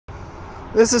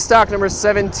This is stock number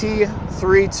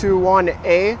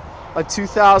 7T321A, a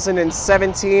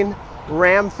 2017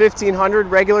 Ram 1500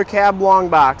 regular cab long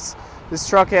box. This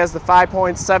truck has the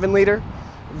 5.7 liter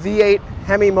V8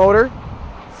 Hemi motor.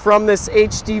 From this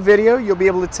HD video, you'll be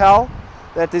able to tell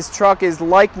that this truck is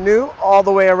like new all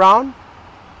the way around.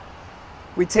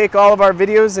 We take all of our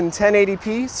videos in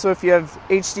 1080p, so if you have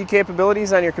HD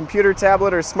capabilities on your computer,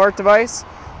 tablet, or smart device,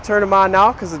 turn them on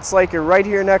now, because it's like you're right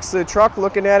here next to the truck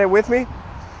looking at it with me,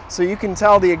 so you can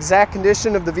tell the exact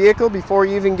condition of the vehicle before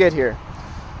you even get here.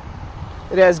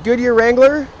 It has Goodyear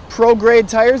Wrangler Pro Grade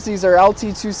tires. These are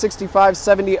LT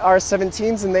 265/70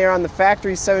 R17s, and they are on the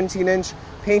factory 17-inch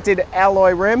painted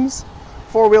alloy rims.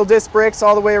 Four-wheel disc brakes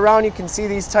all the way around. You can see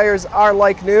these tires are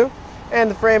like new,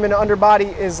 and the frame and underbody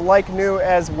is like new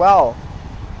as well.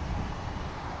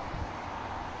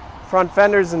 Front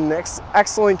fender's in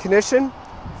excellent condition.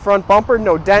 Front bumper,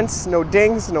 no dents, no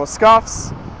dings, no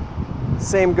scuffs.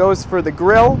 Same goes for the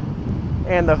grille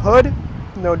and the hood.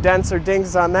 No dents or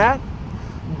dings on that.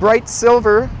 Bright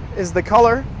silver is the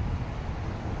color.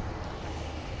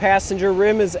 Passenger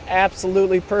rim is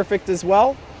absolutely perfect as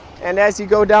well. And as you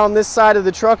go down this side of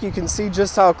the truck, you can see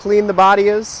just how clean the body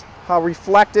is, how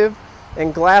reflective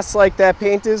and glass-like that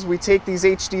paint is. We take these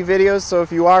HD videos, so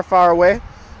if you are far away,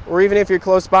 or even if you're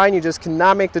close by and you just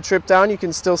cannot make the trip down, you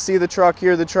can still see the truck,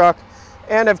 hear the truck,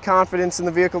 and have confidence in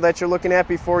the vehicle that you're looking at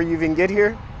before you even get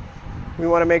here. We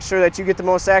want to make sure that you get the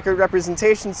most accurate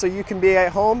representation so you can be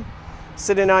at home,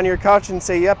 sitting on your couch and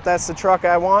say, yep, that's the truck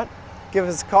I want. Give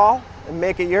us a call and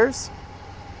make it yours.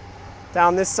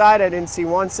 Down this side, I didn't see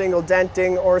one single dent,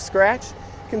 ding, or scratch.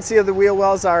 You can see the wheel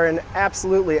wells are in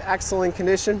absolutely excellent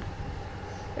condition.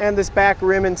 And this back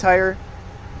rim and tire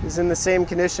is in the same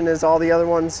condition as all the other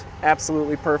ones,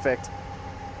 absolutely perfect.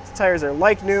 These tires are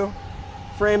like new.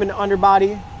 Frame and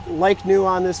underbody like new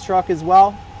on this truck as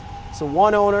well. So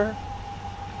one owner,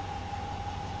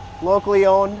 locally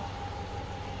owned,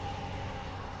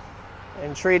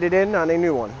 and traded in on a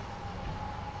new one.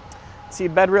 See,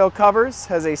 Bedrail covers,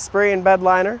 has a spray and bed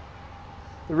liner.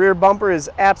 The rear bumper is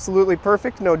absolutely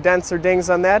perfect, no dents or dings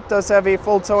on that. Does have a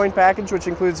full towing package, which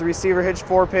includes the receiver hitch,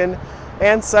 4-pin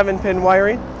and 7-pin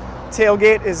wiring.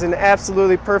 Tailgate is in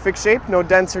absolutely perfect shape, no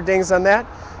dents or dings on that.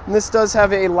 And this does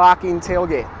have a locking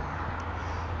tailgate.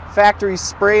 Factory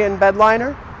spray and bed liner.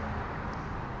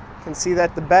 You can see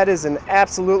that the bed is in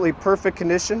absolutely perfect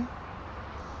condition.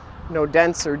 No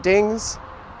dents or dings.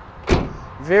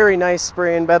 Very nice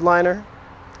spray and bed liner.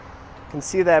 You can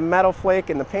see that metal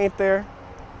flake in the paint there.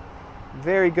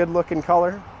 Very good looking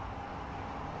color.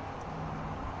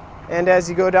 And as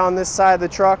you go down this side of the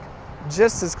truck,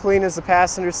 just as clean as the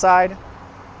passenger side.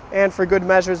 And for good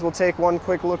measures, we'll take one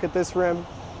quick look at this rim.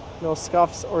 No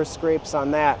scuffs or scrapes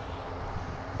on that.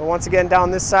 But once again,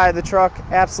 down this side of the truck,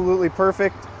 absolutely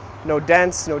perfect. No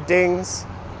dents, no dings.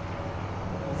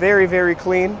 Very, very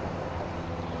clean.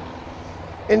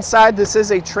 Inside, this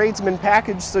is a Tradesman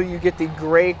package, so you get the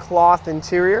gray cloth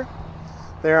interior.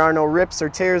 There are no rips or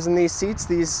tears in these seats.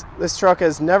 This truck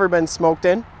has never been smoked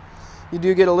in. You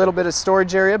do get a little bit of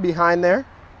storage area behind there.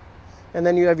 And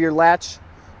then you have your latch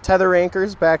tether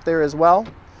anchors back there as well.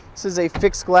 This is a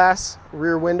fixed glass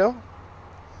rear window.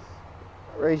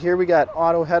 Right here we got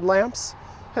auto headlamps.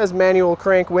 Has manual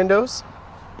crank windows.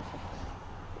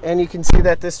 And you can see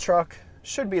that this truck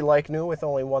should be like new with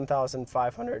only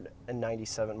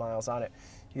 1,597 miles on it.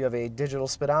 You have a digital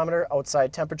speedometer,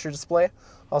 outside temperature display.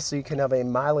 Also, you can have a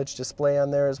mileage display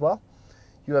on there as well.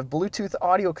 You have Bluetooth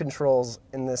audio controls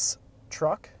in this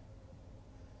truck.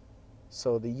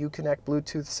 So the Uconnect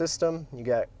Bluetooth system, you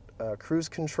got cruise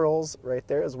controls right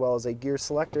there, as well as a gear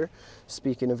selector.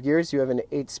 Speaking of gears, you have an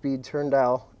 8-speed turn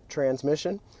dial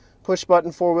transmission, push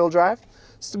button 4-wheel drive,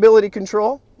 stability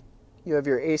control. You have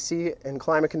your AC and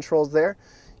climate controls there.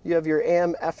 You have your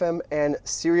AM, FM, and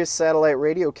Sirius satellite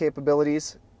radio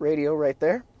capabilities, radio right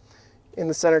there. In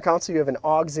the center console, you have an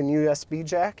AUX and USB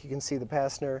jack. You can see the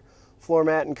passenger floor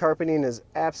mat and carpeting is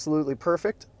absolutely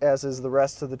perfect, as is the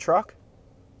rest of the truck.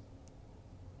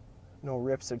 No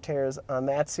rips or tears on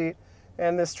that seat.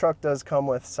 And this truck does come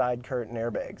with side curtain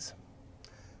airbags.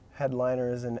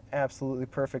 Headliner is in absolutely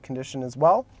perfect condition as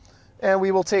well. And we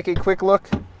will take a quick look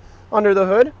under the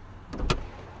hood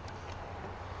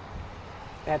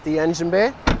at the engine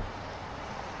bay.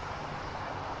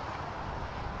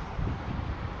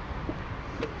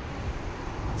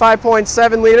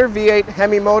 .7 liter V8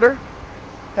 Hemi motor.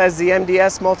 Has the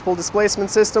MDS multiple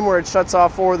displacement system where it shuts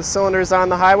off 4 of the cylinders on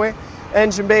the highway.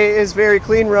 Engine bay is very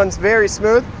clean, runs very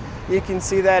smooth. You can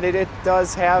see that it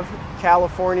does have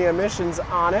California emissions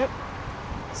on it.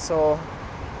 So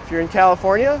if you're in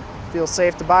California, feel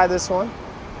safe to buy this one.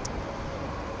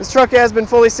 This truck has been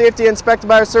fully safety inspected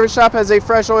by our service shop, has a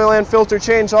fresh oil and filter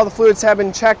change. All the fluids have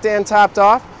been checked and topped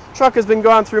off. Truck has been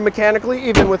gone through mechanically,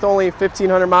 even with only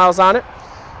 1,500 miles on it,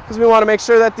 because we want to make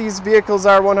sure that these vehicles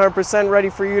are 100%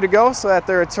 ready for you to go, so that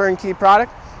they're a turnkey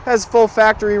product. Has full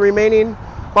factory remaining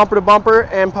bumper to bumper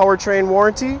and powertrain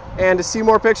warranty. And to see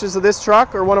more pictures of this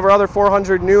truck or one of our other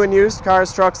 400 new and used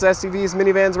cars, trucks, SUVs,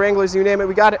 minivans, Wranglers, you name it,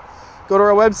 we got it. Go to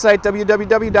our website,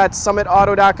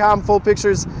 www.summitauto.com. Full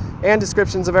pictures and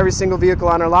descriptions of every single vehicle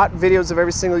on our lot, videos of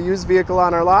every single used vehicle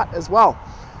on our lot as well.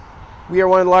 We are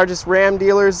one of the largest Ram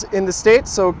dealers in the state,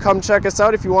 so come check us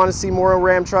out if you want to see more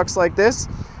Ram trucks like this.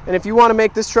 And if you want to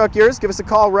make this truck yours, give us a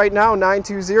call right now,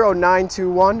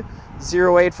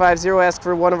 920-921-0850. Ask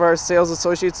for one of our sales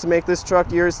associates to make this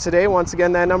truck yours today. Once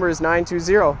again, that number is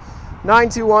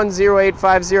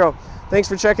 920-921-0850. Thanks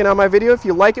for checking out my video. If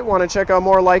you like it, want to check out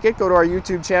more like it, go to our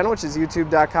YouTube channel, which is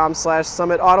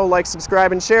youtube.com/summitauto. Like,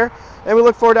 subscribe, and share. And we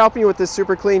look forward to helping you with this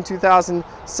super clean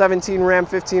 2017 Ram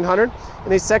 1500.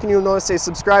 In a second, you'll notice a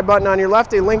subscribe button on your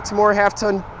left, a link to more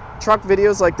half-ton truck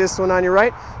videos like this one on your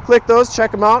right. Click those,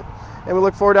 check them out, and we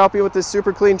look forward to helping you with this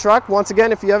super clean truck. Once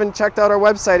again, if you haven't checked out our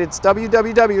website, it's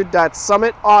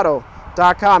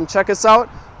www.summitauto.com. Check us out.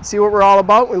 See what we're all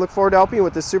about. We look forward to helping you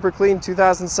with this super clean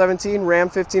 2017 Ram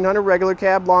 1500 regular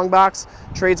cab long box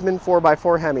Tradesman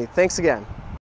 4x4 Hemi. Thanks again.